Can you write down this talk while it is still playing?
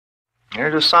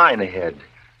There's a sign ahead.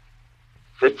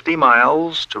 50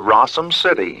 miles to Rossum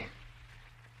City.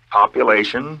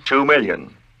 Population 2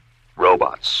 million.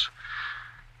 Robots.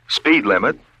 Speed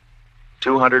limit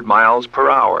 200 miles per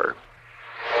hour.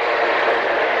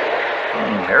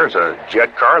 There's a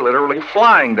jet car literally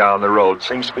flying down the road.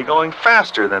 Seems to be going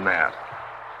faster than that.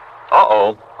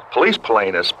 Uh-oh, a police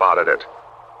plane has spotted it.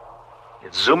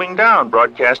 It's zooming down,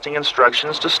 broadcasting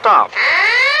instructions to stop.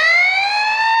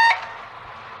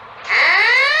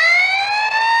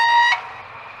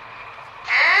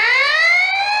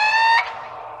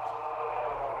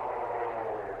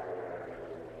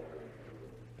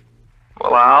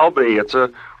 Well, I'll be. It's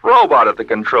a robot at the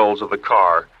controls of the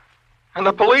car. And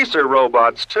the police are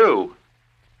robots, too.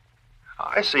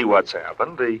 I see what's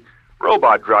happened. The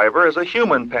robot driver is a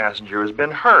human passenger who's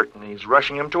been hurt, and he's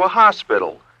rushing him to a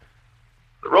hospital.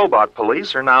 The robot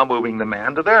police are now moving the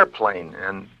man to their plane,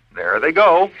 and there they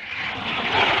go.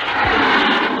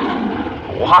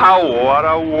 Wow, what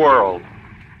a world.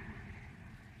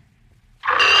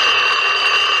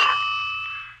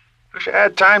 Wish I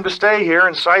had time to stay here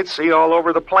and sightsee all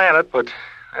over the planet, but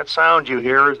that sound you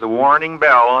hear is the warning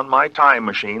bell on my time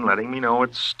machine, letting me know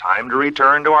it's time to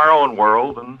return to our own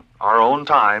world and our own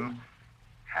time.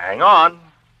 Hang on.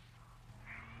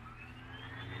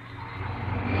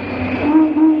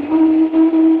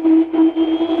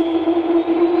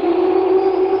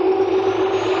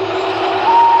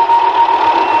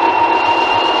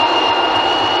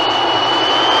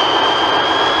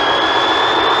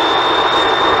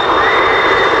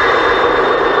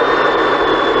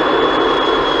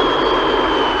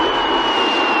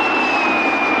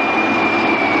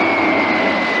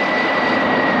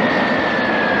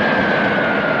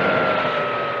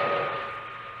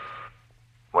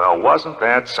 Wasn't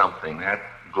that something, that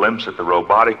glimpse at the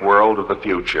robotic world of the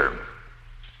future?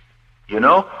 You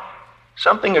know,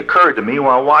 something occurred to me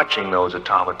while watching those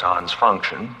automatons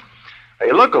function.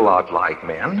 They look a lot like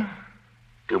men,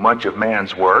 do much of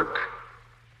man's work.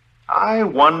 I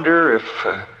wonder if...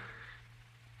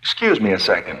 excuse me a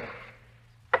second.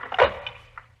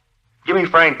 Give me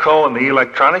Frank Coe in the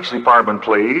electronics department,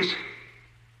 please.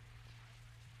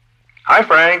 Hi,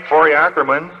 Frank. Forrest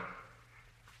Ackerman.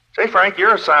 Say, Frank,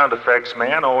 you're a sound effects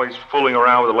man, always fooling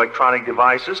around with electronic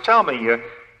devices. Tell me, do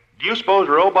you suppose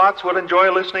robots would enjoy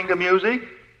listening to music?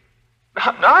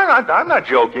 No, I'm not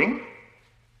joking.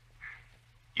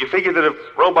 You figure that if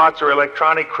robots are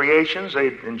electronic creations,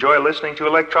 they'd enjoy listening to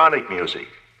electronic music.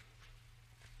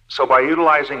 So by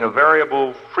utilizing a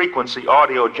variable frequency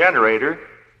audio generator,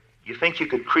 you think you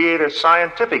could create a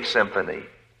scientific symphony? It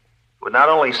would not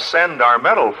only send our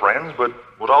metal friends, but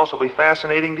would also be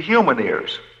fascinating to human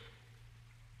ears.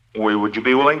 Would you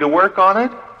be willing to work on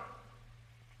it?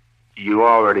 You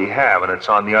already have, and it's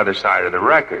on the other side of the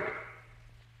record.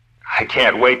 I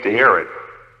can't wait to hear it.